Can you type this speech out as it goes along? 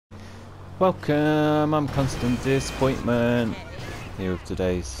Welcome, I'm Constant Disappointment, here with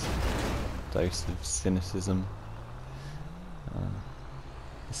today's dose of cynicism.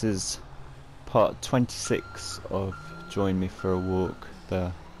 This is part 26 of Join Me for a Walk.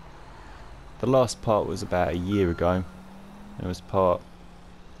 The last part was about a year ago. It was part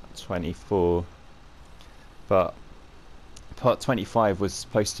 24, but part 25 was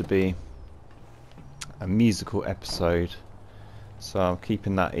supposed to be a musical episode, so I'm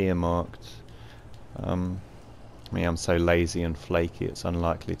keeping that earmarked. I mean, I'm so lazy and flaky it's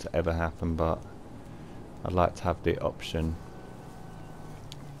unlikely to ever happen, but I'd like to have the option.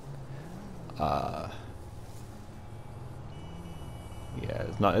 Yeah,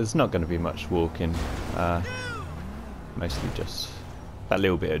 it's not going to be much walking, mostly just that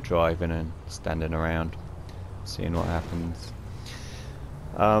little bit of driving and standing around, seeing what happens.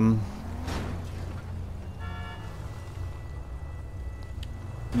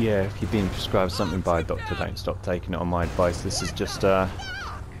 Yeah, if you've been prescribed something by a doctor, don't stop taking it on my advice. This is just my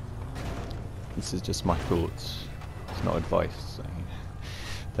thoughts. It's not advice, so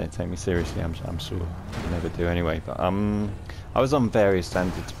don't take me seriously. I'm sure you never do anyway. But I was on various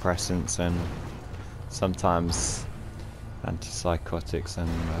antidepressants and sometimes antipsychotics and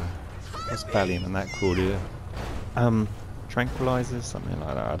what's Valium and that called it? Tranquilizers, something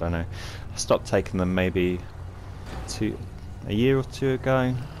like that. I don't know. I stopped taking them maybe a year or two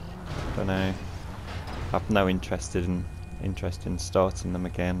ago. I don't know. I've no interest in starting them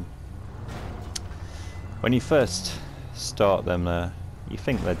again. When you first start them, you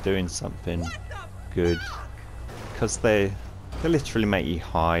think they're doing something good because they literally make you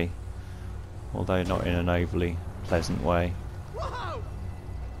high, although not in an overly pleasant way.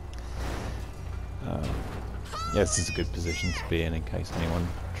 Yeah, this is a good position to be in case anyone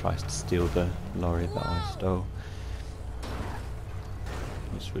tries to steal the lorry that I stole.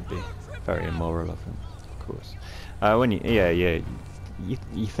 Which would be very immoral of him, of course. When you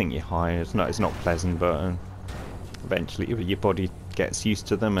think you're high. It's not pleasant, but eventually your body gets used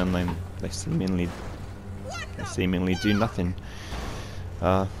to them, and then they seemingly do nothing.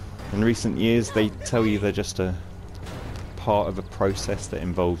 In recent years, they tell you they're just a part of a process that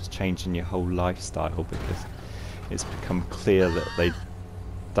involves changing your whole lifestyle, because it's become clear that they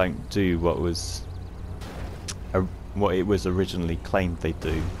don't do what it was originally claimed they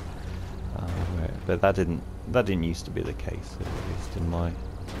do, but that didn't used to be the case, at least in my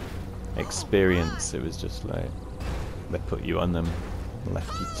experience. It was just like they put you on them,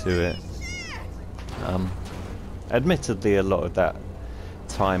 left you to it. Admittedly, a lot of that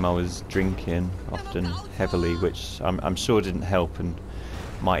time I was drinking, often heavily, which I'm sure didn't help and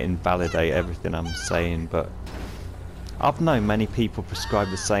might invalidate everything I'm saying, but I've known many people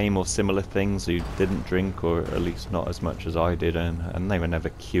prescribe the same or similar things who didn't drink, or at least not as much as I did, and they were never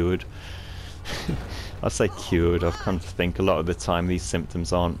cured. I say cured, I've come to think a lot of the time these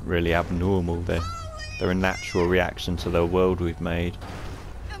symptoms aren't really abnormal, they're a natural reaction to the world we've made.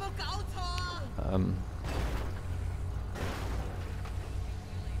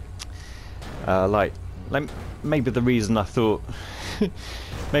 Like maybe the reason I thought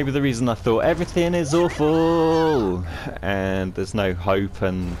everything is awful and there's no hope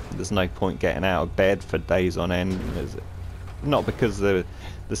and there's no point getting out of bed for days on end is not because there's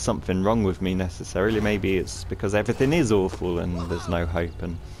something wrong with me necessarily. Maybe it's because everything is awful and there's no hope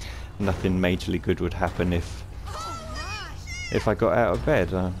and nothing majorly good would happen if I got out of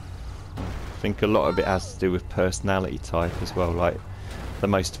bed. I think a lot of it has to do with personality type as well. Like, the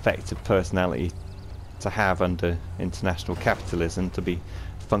most effective personality to have under international capitalism, to be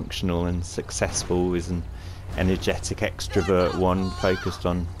functional and successful, is an energetic extrovert one, focused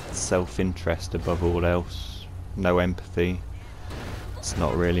on self-interest above all else, no empathy. It's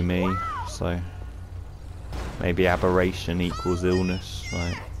not really me, so maybe aberration equals illness,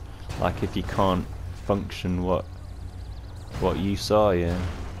 right? Like if you can't function, what use are you?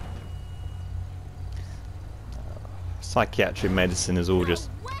 Psychiatric medicine is all just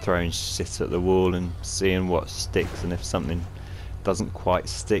throwing shit at the wall and seeing what sticks, and if something doesn't quite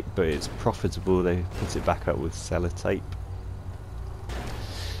stick but it's profitable, they put it back up with sellotape.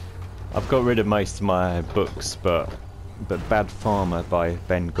 I've got rid of most of my books, but Bad Pharma by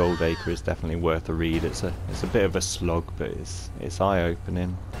Ben Goldacre is definitely worth a read. It's a bit of a slog, but it's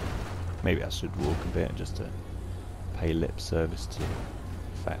eye-opening. Maybe I should walk a bit just to pay lip service to the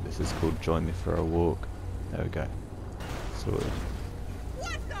fact this is called Join Me for a Walk. There we go. Sorted.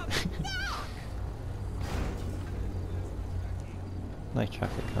 No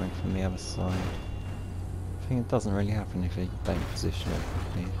traffic coming from the other side. I think it doesn't really happen if you don't position it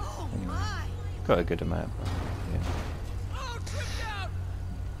properly. Anyway, got a good amount, but yeah.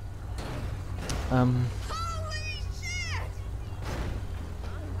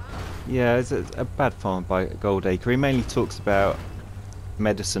 Yeah, it's a bad farm by Goldacre. He mainly talks about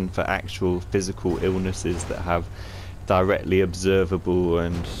medicine for actual physical illnesses that have directly observable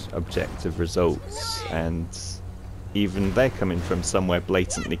and objective results, and even they're coming from somewhere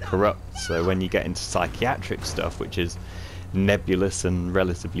blatantly corrupt. So when you get into psychiatric stuff, which is nebulous and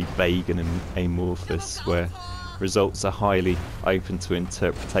relatively vague and amorphous, where results are highly open to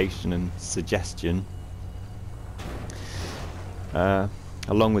interpretation and suggestion,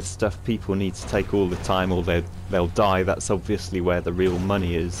 along with stuff people need to take all the time or they'll die, that's obviously where the real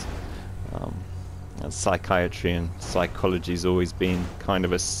money is. Psychiatry and psychology's always been kind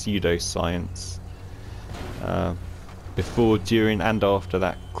of a pseudoscience. Before, during and after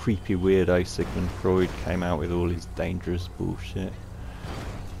that creepy weirdo Sigmund Freud came out with all his dangerous bullshit.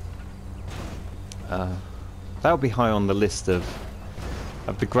 That would be high on the list of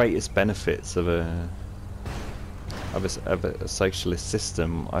the greatest benefits of a socialist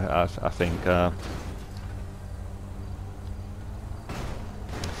system. I think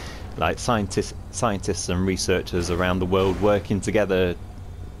like scientists and researchers around the world working together,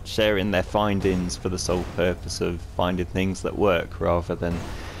 sharing their findings for the sole purpose of finding things that work, rather than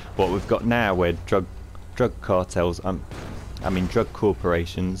what we've got now, where drug cartels, drug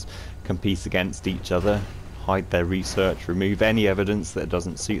corporations compete against each other, hide their research, remove any evidence that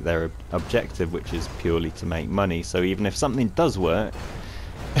doesn't suit their objective, which is purely to make money. So even if something does work,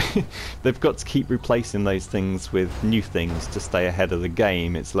 they've got to keep replacing those things with new things to stay ahead of the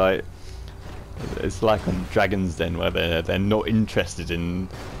game. It's like on Dragon's Den, where they're not interested in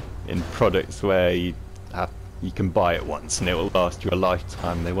products where you can buy it once and it will last you a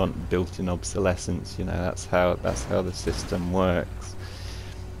lifetime. They want built-in obsolescence. You know, that's how the system works.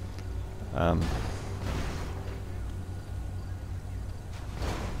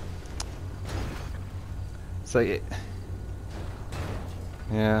 So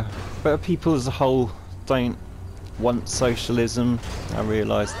yeah, but people as a whole don't want socialism. I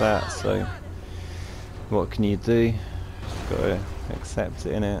realise that. So what can you do? Just gotta accept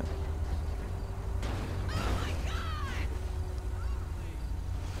it, innit?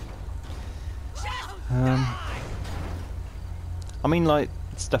 I mean, like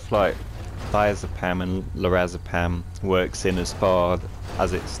stuff like diazepam and lorazepam works in as far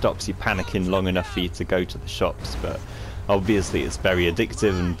as it stops you panicking long enough for you to go to the shops, but obviously it's very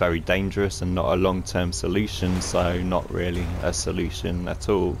addictive and very dangerous and not a long-term solution, so not really a solution at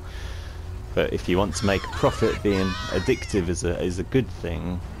all. But if you want to make a profit, being addictive is a good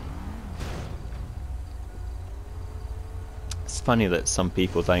thing. It's funny that some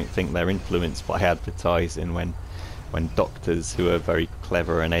people don't think they're influenced by advertising when doctors who are very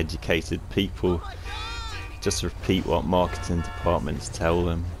clever and educated people just repeat what marketing departments tell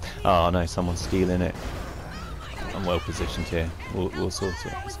them. Oh no, someone's stealing it. I'm well positioned here. We'll sort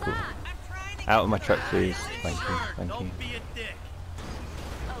it. It's cool. Out of my truck, please. Thank you. Thank you.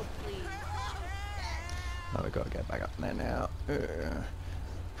 Oh, we gotta get back up there now.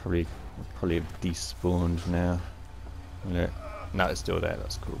 Probably have despawned now. Yeah. No, it's still there.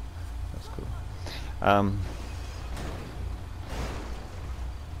 That's cool. That's cool.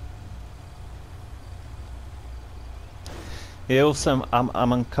 Yeah. Also,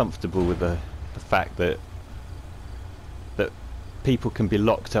 I'm uncomfortable with the fact that people can be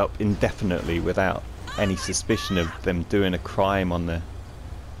locked up indefinitely without any suspicion of them doing a crime on the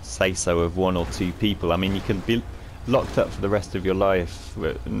say-so of one or two people. I mean, you can be locked up for the rest of your life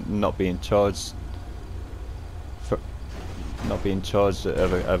not being charged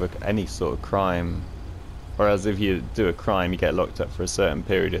of any sort of crime, whereas if you do a crime you get locked up for a certain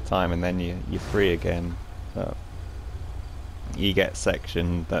period of time and then you're free again. But you get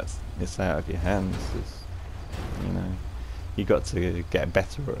sectioned, it's out of your hands. You know, you got to get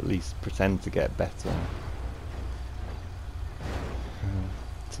better, or at least pretend to get better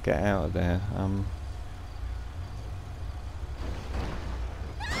to get out of there.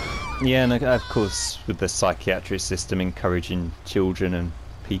 Yeah, and of course with the psychiatric system encouraging children and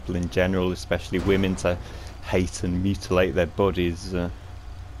people in general, especially women, to hate and mutilate their bodies. I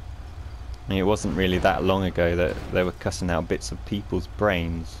mean, it wasn't really that long ago that they were cutting out bits of people's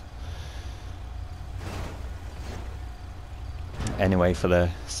brains. Anyway, for the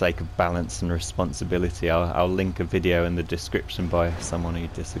sake of balance and responsibility, I'll link a video in the description by someone who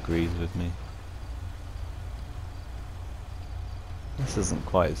disagrees with me. This isn't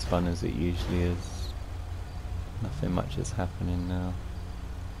quite as fun as it usually is. Nothing much is happening now.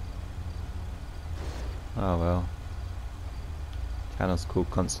 Oh well. Channel's called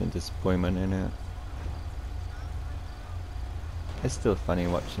Constant Disappointment, innit? It's still funny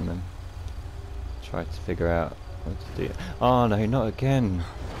watching them. try to figure out what to do. Oh no, not again.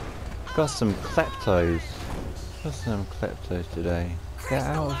 Got some kleptos. Got some kleptos today. Get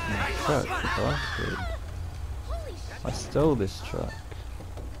out of my truck, you bastard. I stole this truck.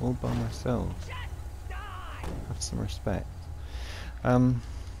 All by myself. Have some respect.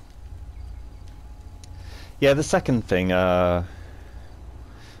 Yeah, the second thing was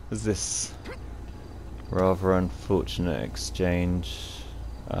this rather unfortunate exchange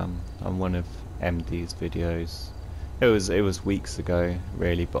on one of MD's videos. It was weeks ago,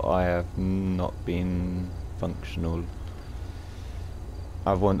 really, but I have not been functional.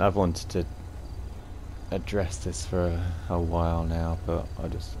 I've wanted to address this for a while now, but I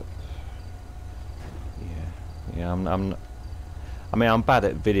just yeah. I mean, I'm bad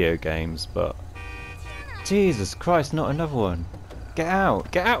at video games, but Jesus Christ, not another one! Get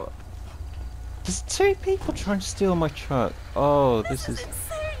out! Get out! There's 2 people trying to steal my truck. Oh, this is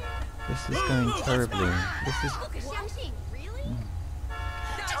going terribly. This is.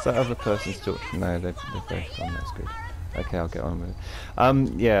 Is that other person still? No, they're both gone. That's good. Okay, I'll get on with it.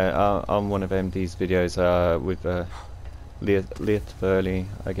 Yeah, on one of MD's videos with Leah Furley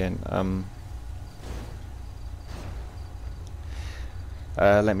again.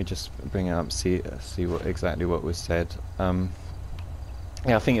 Let me just bring it up, see what exactly what was said. Yeah,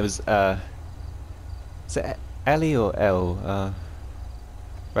 I think it was is it Ellie or L?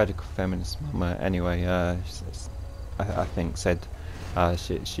 Radical Feminist Mama. Anyway, I think said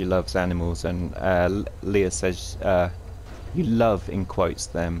she loves animals, and Leah says you love in quotes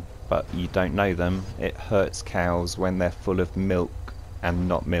them, but you don't know them. It hurts cows when they're full of milk and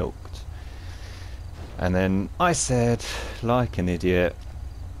not milked. And then I said, like an idiot,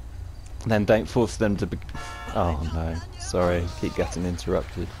 then don't force them to be. Oh no, sorry, keep getting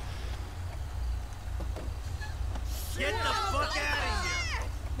interrupted. Get the fuck out of here!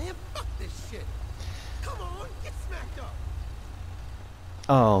 Man, fuck this shit! Come on, get smacked up!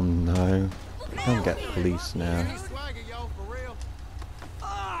 Oh no, don't get police now. Swagger, yo, for real.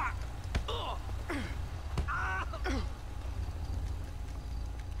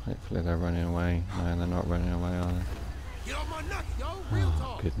 Hopefully they're running away. No, they're not running away, are they? Get on my nuts, yo, real Oh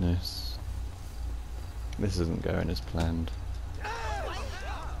talk. goodness. This isn't going as planned.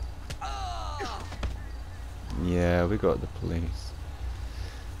 Yeah, we got the police.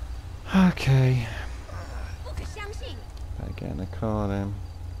 Okay. Better get in the car then.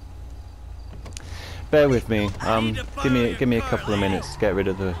 Bear with me. Give me a couple of minutes to get rid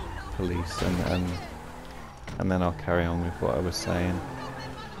of the police, and then I'll carry on with what I was saying.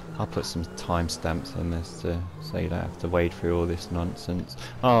 I'll put some timestamps in this so you don't have to wade through all this nonsense.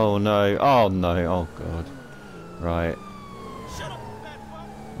 Oh no! Oh no! Oh god! Right.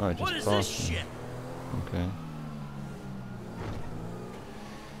 Oh, just What is this shit? Okay.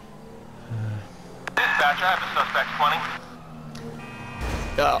 Dispatcher, I have a suspect 20.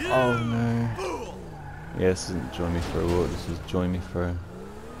 Oh no. Yeah, this isn't join me for a walk, this is join me for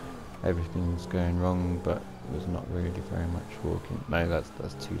everything's going wrong, but there's not really very much walking. No, that's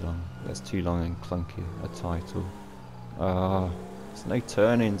too long. That's too long and clunky a title. There's no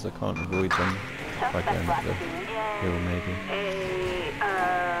turn-ins, I can't avoid them. If I go up the hill maybe.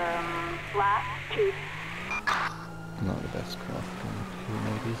 Not the best craft kind of hill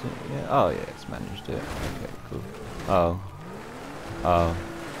maybe, is it? Yeah. Oh yeah, it's managed it. Okay, cool. Oh. Oh.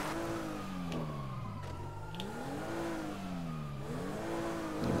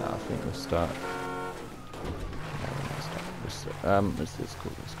 No, I think we'll start. What's this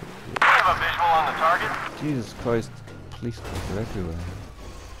called? We have a visual on the target. Jesus Christ, police cars are everywhere.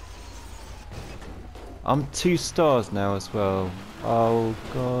 I'm 2 stars now as well. Oh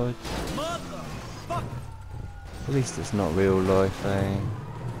god. At least it's not real life, eh?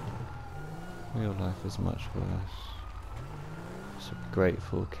 Real life is much worse. So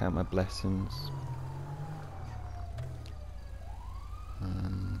grateful, count my blessings.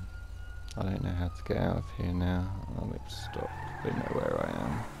 I don't know how to get out of here now. I'll make stop. I don't know where I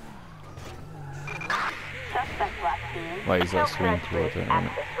am. Wait, is that swing towards it?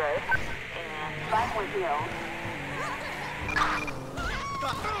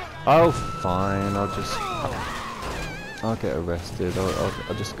 Oh, fine. I'll get arrested.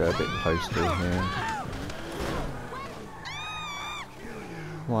 I'll just go a bit postal here.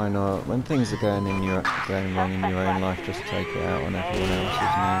 Why not? When things are going wrong in your own life, just take it out on everyone else, isn't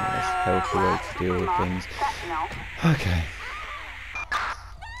it? That's a healthy way to deal with things. Okay.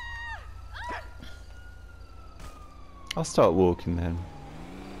 I'll start walking then.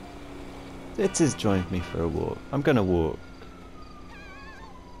 It has joined me for a walk. I'm gonna walk.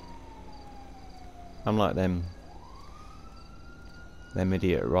 I'm like them them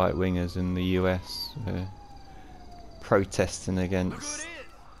idiot right-wingers in the US protesting against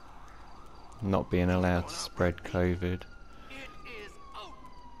not being allowed to spread COVID.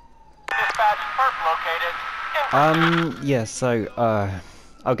 Dispatch, perp located. Yeah, so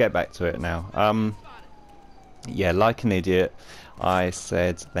I'll get back to it now. Yeah, like an idiot, I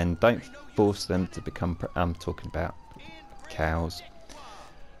said then don't force them to become I'm talking about cows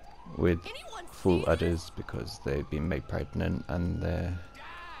with full udders because they've been made pregnant and their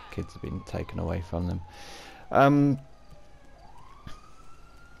kids have been taken away from them.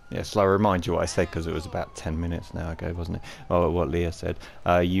 Yeah, so I'll remind you what I said because it was about 10 minutes now ago, wasn't it? Oh, what Leah said.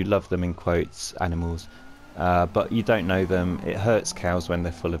 You love them, in quotes, animals, but you don't know them. It hurts cows when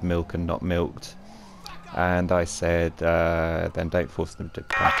they're full of milk and not milked. And I said, then don't force them to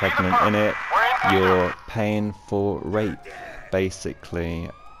become pregnant in it. You're paying for rape, basically.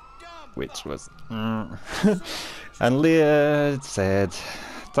 Which was... And Leah said,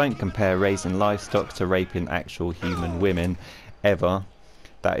 don't compare raising livestock to raping actual human women, ever.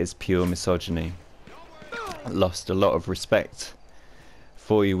 That is pure misogyny. Lost a lot of respect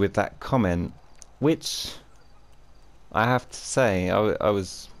for you with that comment, which I have to say I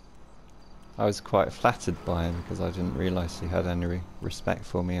was quite flattered by him because I didn't realise he had any respect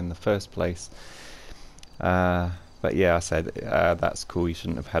for me in the first place. But yeah, I said that's cool. You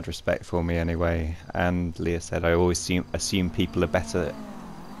shouldn't have had respect for me anyway. And Leah said I always assume people are better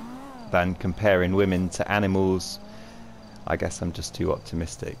than comparing women to animals. I guess I'm just too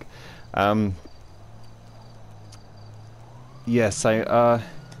optimistic. Yeah, so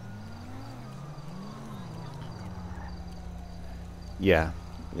yeah,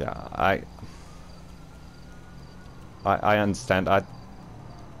 I understand.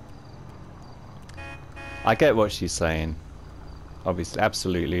 I get what she's saying. Obviously,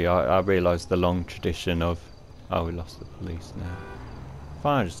 absolutely. I realise the long tradition of, oh, we lost the police now.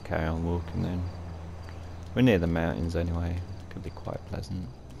 Fine, just carry on walking then. We're near the mountains anyway. Could be quite pleasant.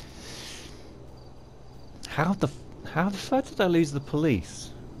 How the fuck did I lose the police?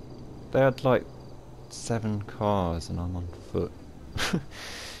 They had like 7 cars and I'm on foot.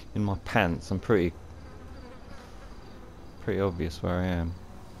 In my pants. I'm pretty obvious where I am.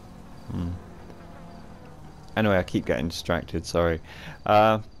 Anyway, I keep getting distracted, sorry.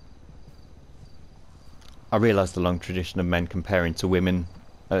 I realise the long tradition of men comparing women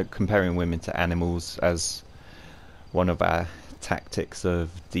to animals as one of our tactics of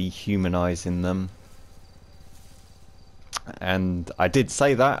dehumanising them. And I did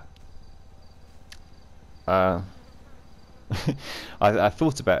say that. I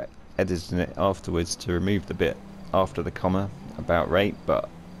thought about editing it afterwards to remove the bit after the comma about rape, but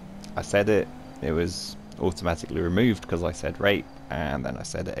I said it. It was automatically removed because I said rape, and then I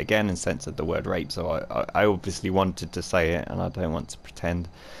said it again and censored the word rape. So I obviously wanted to say it, and I don't want to pretend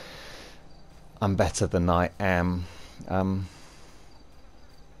I'm better than I am.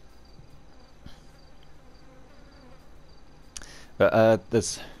 But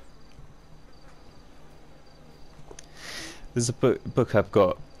there's a book I've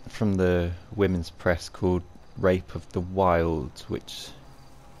got from the women's press called Rape of the Wild, which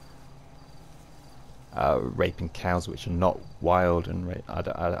raping cows which are not wild, and I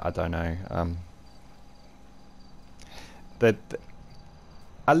don't know.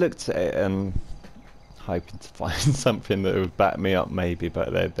 I looked at it and hoping to find something that would back me up, maybe,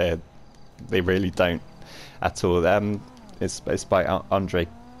 but they really don't at all. It's by Andre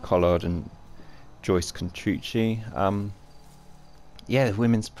Collard and Joyce Contrucci. Yeah, the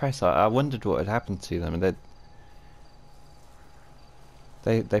women's press. I wondered what had happened to them.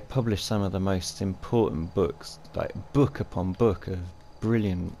 They publish some of the most important books, like book upon book of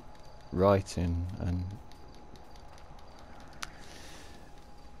brilliant writing, and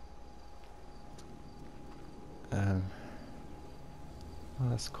oh,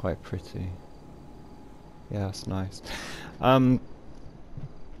 that's quite pretty. Yeah, that's nice.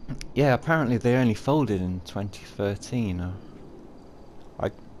 Yeah, apparently they only folded in 2013.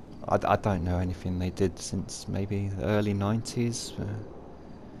 I don't know anything they did since maybe the early 90s.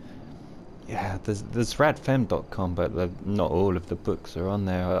 Yeah, there's radfem.com, but not all of the books are on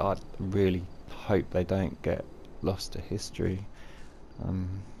there. I really hope they don't get lost to history.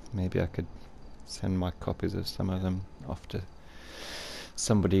 Maybe I could send my copies of some of them off to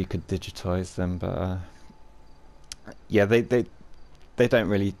somebody who could digitize them, but yeah, they don't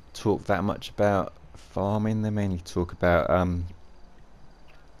really talk that much about farming. They mainly talk about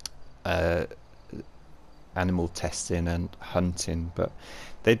animal testing and hunting, but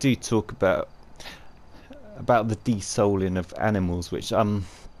they do talk about the desouling of animals, which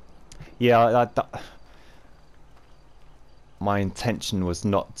yeah, my intention was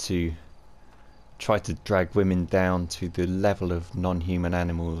not to try to drag women down to the level of non-human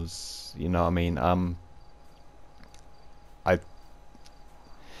animals, you know what I mean?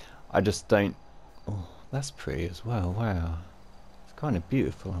 I just don't... Oh, that's pretty as well, wow. It's kind of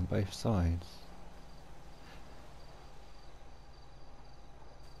beautiful on both sides.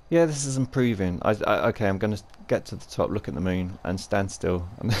 Yeah, this is improving. Okay, I'm going to get to the top, look at the moon, and stand still,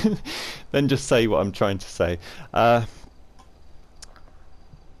 and then just say what I'm trying to say.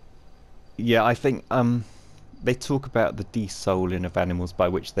 Yeah, I think they talk about the de-souling of animals, by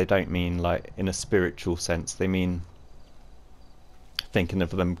which they don't mean like in a spiritual sense. They mean thinking of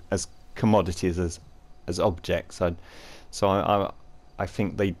them as commodities, as objects. I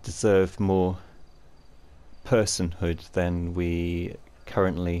think they deserve more personhood than we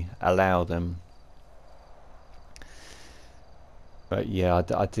currently allow them. But yeah, I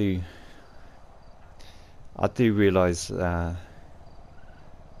do realise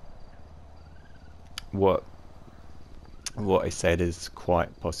what I said is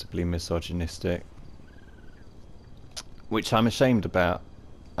quite possibly misogynistic, which I'm ashamed about.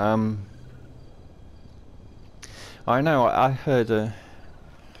 I know, I heard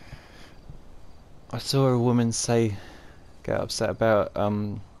I saw a woman get upset about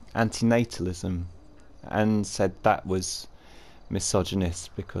antinatalism, and said that was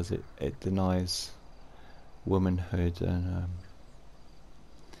misogynist because it denies womanhood, and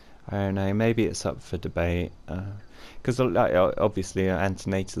I don't know, maybe it's up for debate, because obviously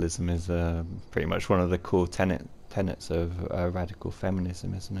antinatalism is pretty much one of the core tenets of radical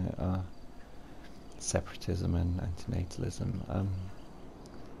feminism, isn't it? Separatism and antinatalism.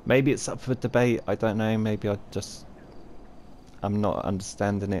 Maybe it's up for debate, I don't know, maybe I'm not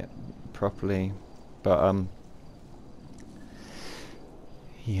understanding it properly, but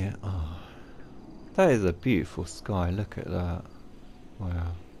yeah, oh, that is a beautiful sky, look at that, wow.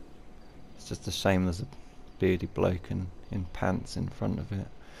 It's just a shame there's a beardy bloke in pants in front of it.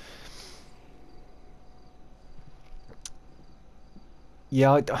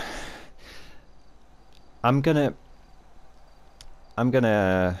 Yeah, I'm gonna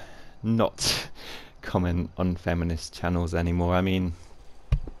not comment on feminist channels anymore. I mean,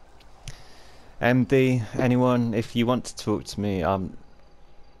 MD, anyone, if you want to talk to me,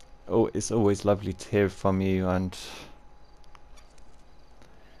 it's always lovely to hear from you,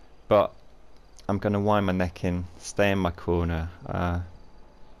 but I'm gonna wind my neck in, stay in my corner.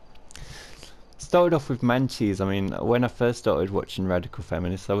 Started off with Manchis. I mean, when I first started watching Radical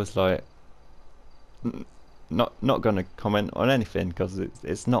Feminists, I was like, not gonna comment on anything because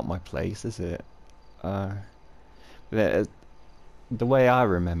it's not my place, is it? The way I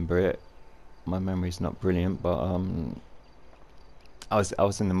remember it, my memory's not brilliant, but I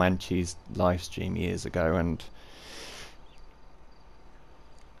was in the Manchis live stream years ago,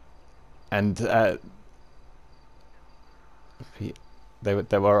 and they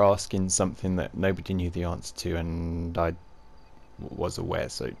were asking something that nobody knew the answer to, and I was aware,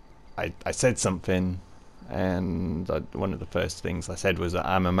 so I said something, and one of the first things I said was that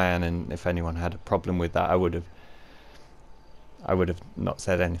I'm a man, and if anyone had a problem with that, I would have not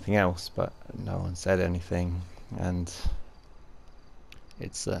said anything else, but no one said anything, and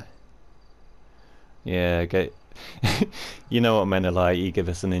it's yeah, you know what men are like, you give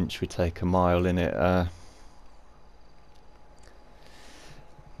us an inch, we take a mile, innit?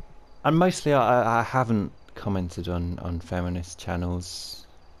 And mostly I haven't commented on feminist channels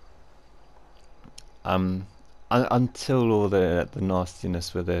until all the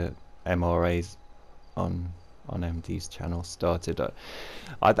nastiness with the MRAs on MD's channel started.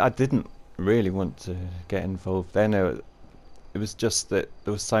 I didn't really want to get involved then. It was just that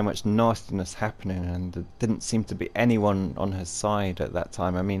there was so much nastiness happening, and there didn't seem to be anyone on her side at that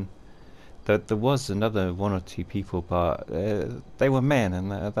time. I mean, there was another one or two people, but they were men, and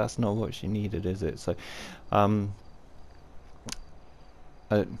that's not what she needed, is it? So,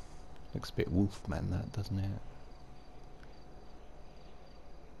 it looks a bit Wolfman, that, doesn't it?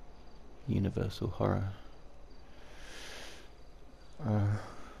 Universal horror.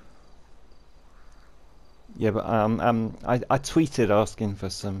 Yeah, but I tweeted asking for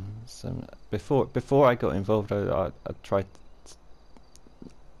some before I got involved. I tried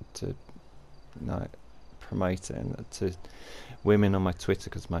to promote it to women on my Twitter,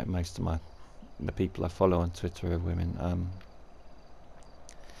 because most of the people I follow on Twitter are women.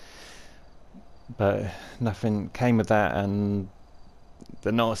 But nothing came of that, and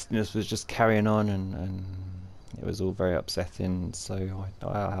the nastiness was just carrying on, and it was all very upsetting. So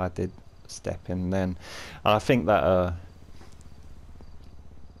I did step in then, and I think that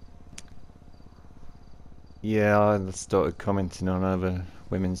Yeah, I started commenting on other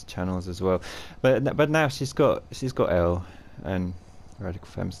women's channels as well, but now she's got Elle and Radical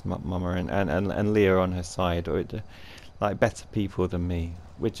Feminist Mama and Leah on her side, or like better people than me,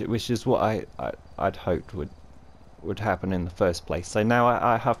 which is what I'd hoped would happen in the first place. So now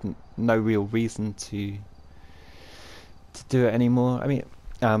I have no real reason to do it anymore. I mean,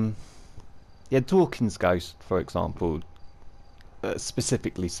 yeah, Dawkins Ghost, for example,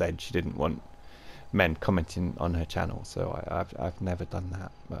 specifically said she didn't want men commenting on her channel, so I've never done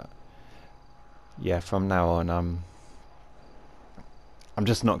that. But yeah, from now on, I'm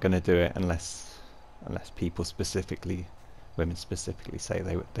just not going to do it unless people specifically, women specifically, say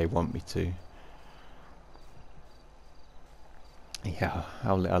they want me to. Yeah,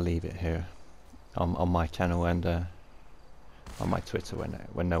 I'll leave it here on my channel and on my Twitter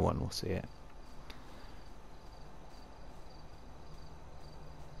when no one will see it.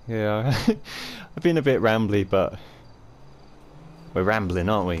 Yeah, I've been a bit rambly, but we're rambling,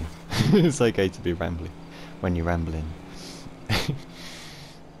 aren't we? It's okay to be rambling when you're rambling.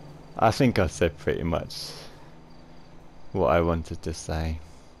 I think I said pretty much what I wanted to say.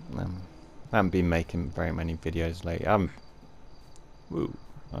 I haven't been making very many videos lately. Woo,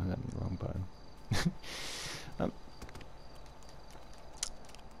 I hit the wrong button.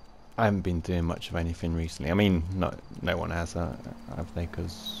 I haven't been doing much of anything recently. I mean, no one has, have they?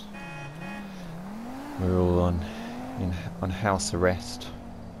 Because we're all on house arrest.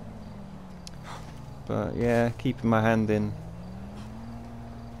 But yeah, keeping my hand in.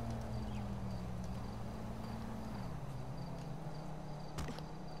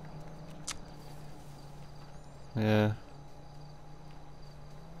 Yeah,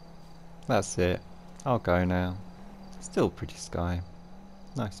 that's it. I'll go now. Still pretty sky.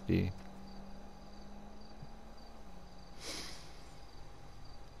 Nice view.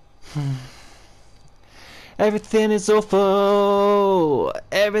 Everything is awful.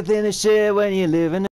 Everything is shit when you live in